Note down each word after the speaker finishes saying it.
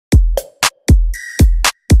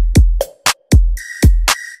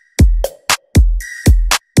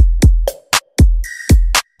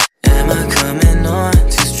I coming on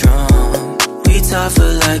too strong? We talked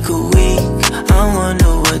for like a week. I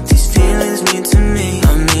wonder what these feelings mean to me.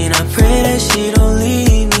 I mean, I pray that she don't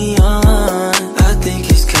leave me on. I think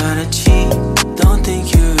it's kinda cheap. Don't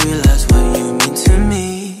think you realize what you mean to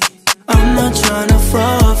me. I'm not trying to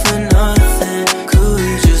fall for nothing. Could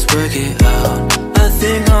we just work it out? I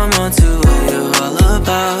think I'm onto what you're all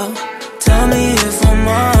about. Tell me if I'm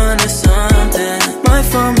on to something. Might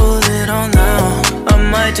fumble it all now. I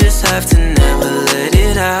might just have to never let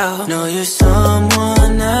it out. Know you're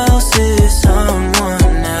someone else's,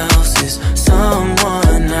 someone else's,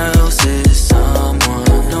 someone else's,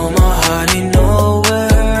 someone. No, my heart ain't nowhere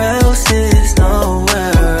else, is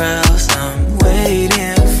nowhere else. I'm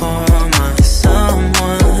waiting for my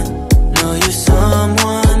someone. Know you're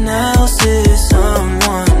someone else's,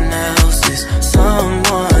 someone else's,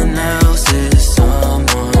 someone else's,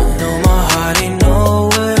 someone. No, my heart ain't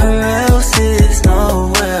nowhere else, is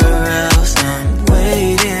nowhere else. I'm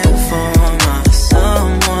waiting for my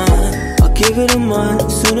someone. I'll give it a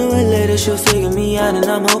month, sooner or later she'll figure me out, and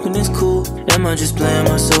I'm hoping it's cool. Am I just playing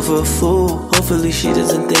myself for a fool? Hopefully she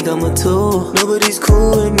doesn't think I'm a tool. Nobody's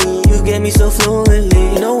cool with me, you get me so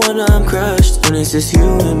fluently. No wonder I'm crushed when it's just you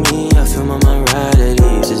and me. I feel my mind right at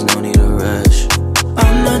ease, there's no need to rush.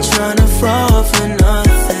 I'm not trying to fall for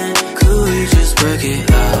nothing. Could we just work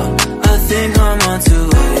it out? I think I'm onto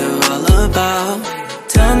what you're all about.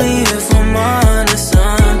 Tell me if I'm on to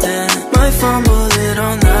something. Might fumble it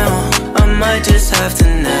all now. I might just have to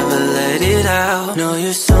never let it out. Know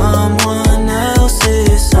you're someone